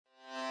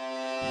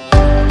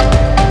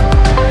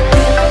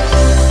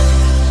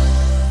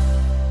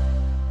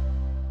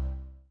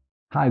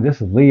Hi,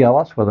 this is Lee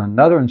Ellis with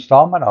another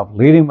installment of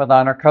Leading with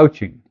Honor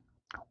Coaching.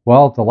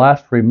 Well, the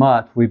last 3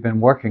 months we've been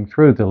working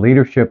through the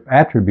leadership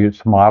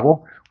attributes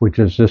model, which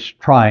is this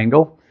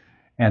triangle.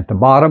 At the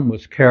bottom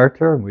was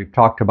character. We've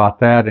talked about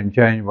that in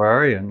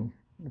January and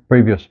the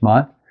previous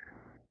month.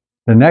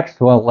 The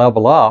next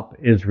level up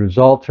is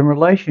results and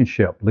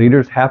relationship.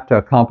 Leaders have to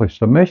accomplish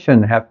the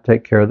mission, have to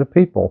take care of the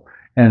people.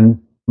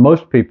 And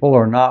most people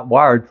are not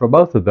wired for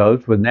both of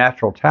those with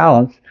natural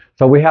talents,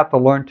 so we have to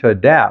learn to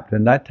adapt,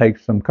 and that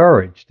takes some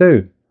courage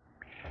too.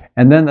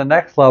 And then the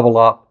next level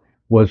up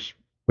was,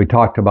 we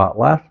talked about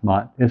last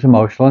month, is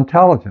emotional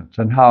intelligence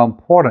and how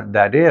important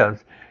that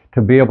is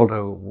to be able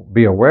to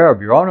be aware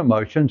of your own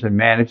emotions and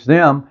manage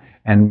them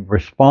and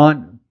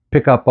respond,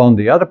 pick up on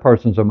the other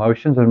person's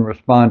emotions and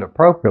respond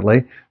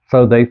appropriately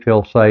so they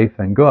feel safe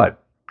and good.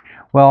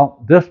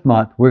 Well, this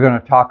month we're going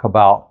to talk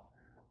about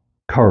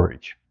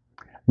courage.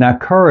 Now,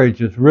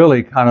 courage is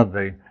really kind of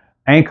the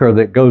anchor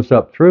that goes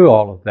up through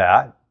all of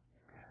that.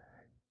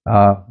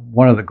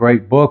 One of the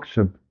great books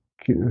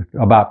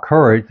about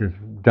courage is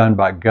done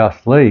by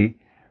Gus Lee,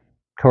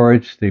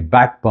 Courage, the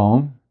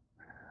Backbone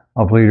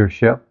of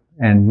Leadership.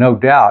 And no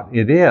doubt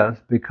it is,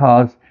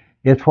 because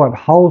it's what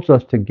holds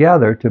us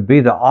together to be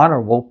the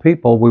honorable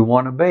people we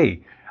want to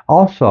be.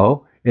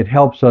 Also, it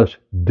helps us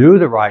do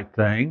the right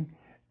thing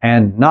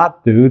and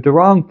not do the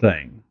wrong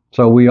thing.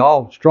 So we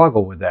all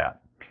struggle with that.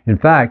 In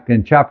fact,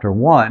 in chapter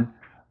 1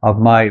 of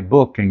my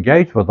book,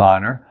 Engage with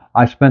Honor,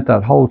 I spent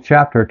that whole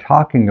chapter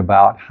talking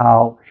about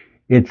how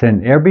it's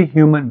in every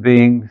human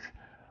being's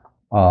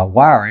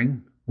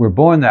wiring, we're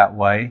born that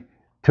way,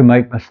 to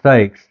make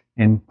mistakes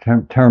in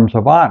terms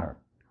of honor.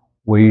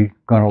 We're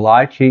going to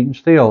lie, cheat, and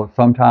steal at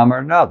some time or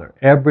another.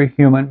 Every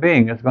human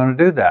being is going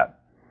to do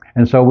that.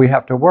 And so we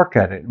have to work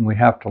at it, and we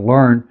have to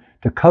learn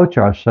to coach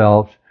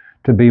ourselves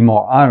to be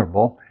more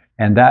honorable,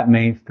 and that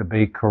means to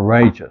be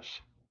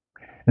courageous.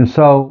 And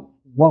so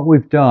what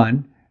we've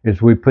done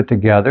is we put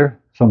together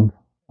some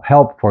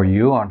help for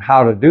you on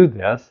how to do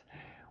this.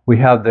 We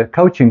have the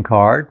coaching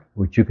card,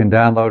 which you can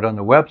download on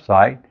the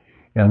website.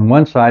 On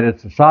one side,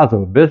 it's the size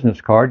of a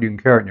business card. You can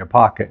carry it in your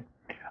pocket.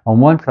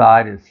 On one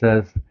side, it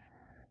says,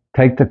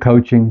 take the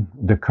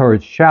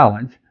courage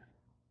challenge.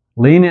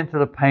 Lean into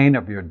the pain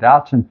of your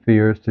doubts and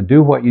fears to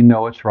do what you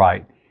know is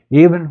right,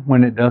 even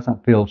when it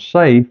doesn't feel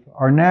safe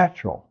or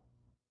natural.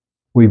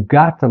 We've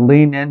got to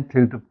lean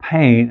into the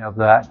pain of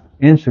that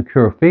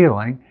insecure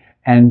feeling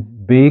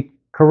and be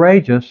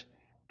courageous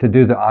to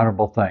do the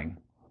honorable thing.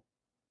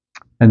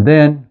 And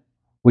then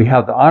we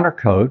have the honor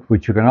code,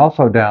 which you can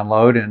also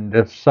download, and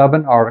there's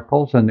 7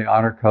 articles in the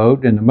honor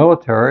code. In the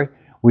military,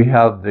 we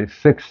have the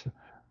 6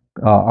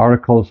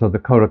 articles of the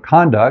code of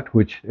conduct,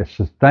 which has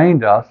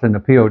sustained us in the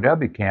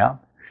POW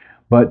camp.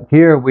 But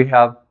here we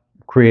have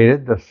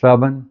created the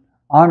 7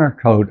 honor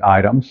code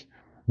items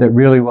that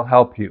really will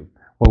help you.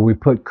 Well, we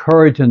put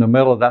courage in the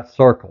middle of that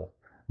circle,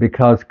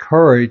 because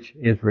courage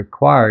is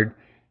required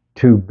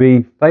to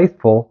be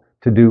faithful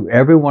to do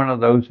every one of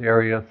those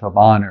areas of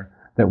honor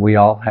that we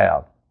all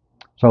have.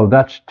 So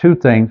that's 2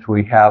 things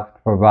we have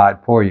to provide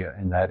for you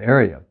in that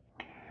area.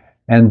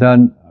 And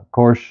then, of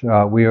course,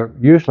 we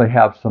usually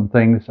have some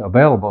things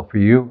available for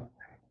you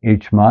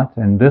each month.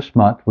 And this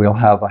month we'll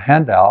have a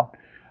handout,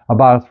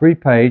 about a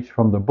 3-page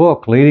from the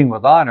book Leading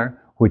with Honor,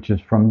 which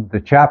is from the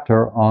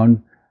chapter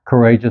on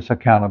courageous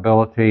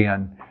accountability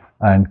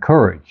and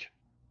courage.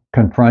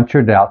 Confront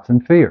your doubts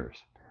and fears.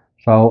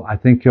 So I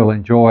think you'll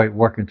enjoy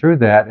working through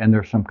that, and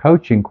there's some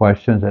coaching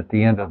questions at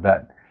the end of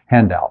that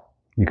handout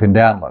you can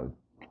download.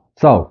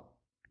 So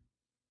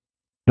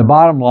the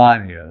bottom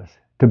line is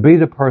to be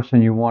the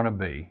person you want to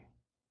be,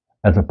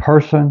 as a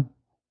person,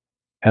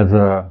 as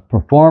a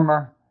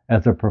performer,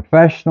 as a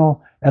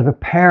professional, as a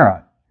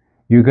parent.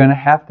 You're going to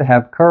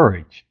have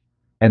courage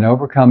and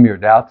overcome your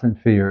doubts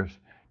and fears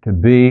to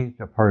be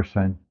the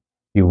person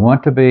you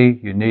want to be,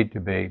 you need to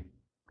be,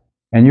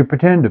 and you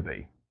pretend to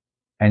be,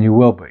 and you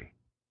will be.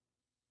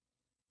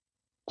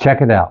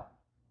 Check it out.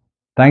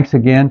 Thanks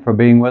again for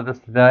being with us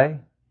today.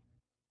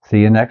 See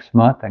you next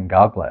month, and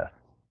God bless.